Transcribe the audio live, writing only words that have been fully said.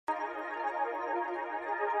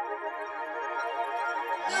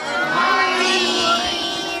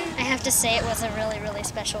to say it was a really, really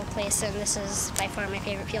special place, and this is by far my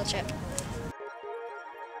favorite field trip.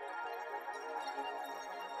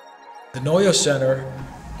 The Noyo Center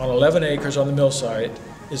on 11 acres on the mill site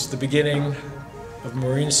is the beginning of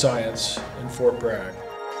marine science in Fort Bragg.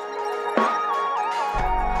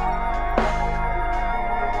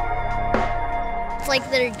 It's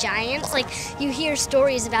like they're giants. Like, you hear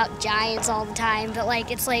stories about giants all the time, but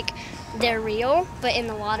like it's like they're real, but in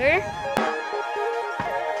the water.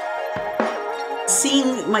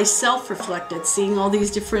 Seeing myself reflected, seeing all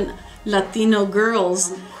these different Latino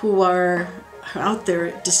girls who are out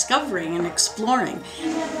there discovering and exploring.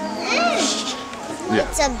 Yeah.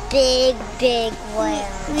 It's a big, big whale.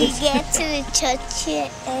 We get to touch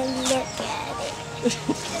it and look at it.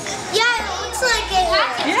 Yeah, it looks like it.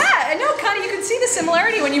 Yeah, I know, Connie, you can see the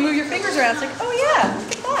similarity when you move your fingers around. It's like, oh yeah,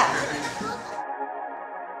 look at that.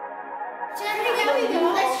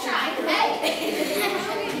 Let's try.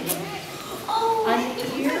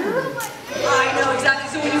 I know, exactly.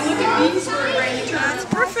 So when you look at these vertebrae, you turn. That's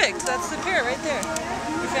perfect. That's the pair right there.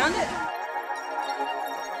 You found it?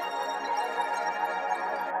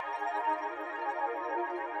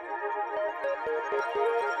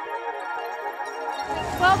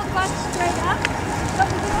 12 o'clock straight up, but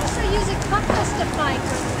we can also use a compass to find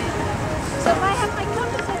where the whale is. So if I have my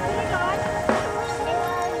compass, I put it on.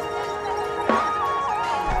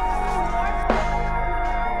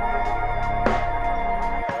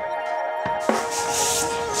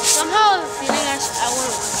 Somehow I'm feeling I want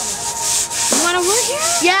to work here. You want to work here?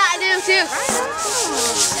 Yeah, I do too.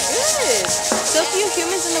 Good. So few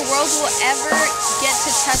humans in the world will ever get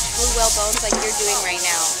to touch blue whale bones like you're doing right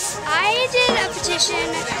now. I did a petition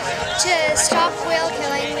to stop whale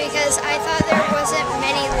killing because I thought there wasn't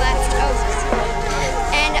many left over.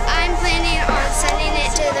 And I'm planning on sending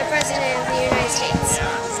it to the President of the United States.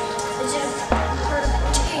 Is it part of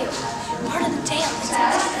the tail? Part of the tail.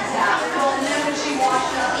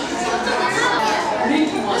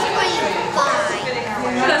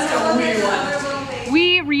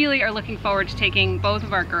 We really are looking forward to taking both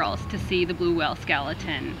of our girls to see the blue whale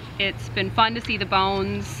skeleton. It's been fun to see the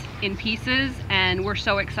bones in pieces, and we're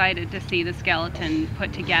so excited to see the skeleton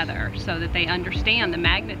put together so that they understand the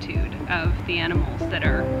magnitude of the animals that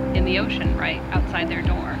are in the ocean right outside their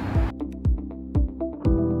door.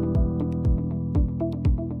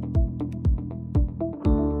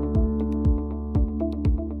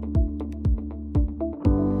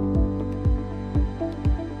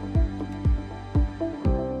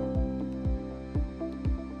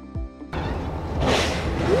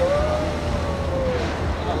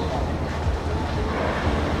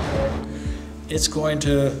 It's going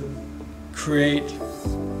to create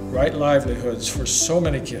right livelihoods for so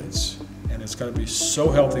many kids, and it's going to be so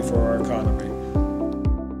healthy for our economy.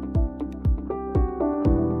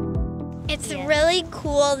 It's really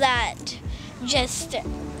cool that just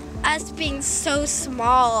us being so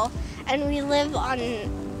small, and we live on a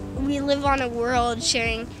world,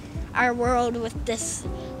 sharing our world with this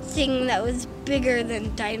thing that was bigger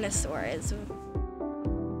than dinosaurs.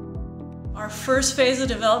 Our first phase of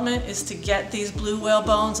development is to get these blue whale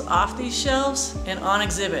bones off these shelves and on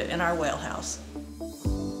exhibit in our whale house.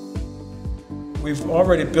 We've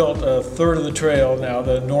already built a third of the trail now,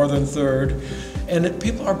 the northern third, and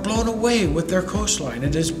people are blown away with their coastline.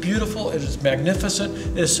 It is beautiful, it is magnificent,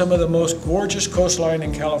 it is some of the most gorgeous coastline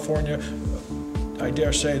in California, I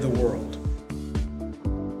dare say the world.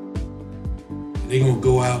 They're going to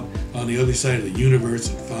go out on the other side of the universe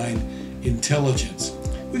and find intelligence.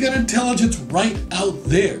 We got intelligence right out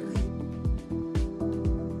there.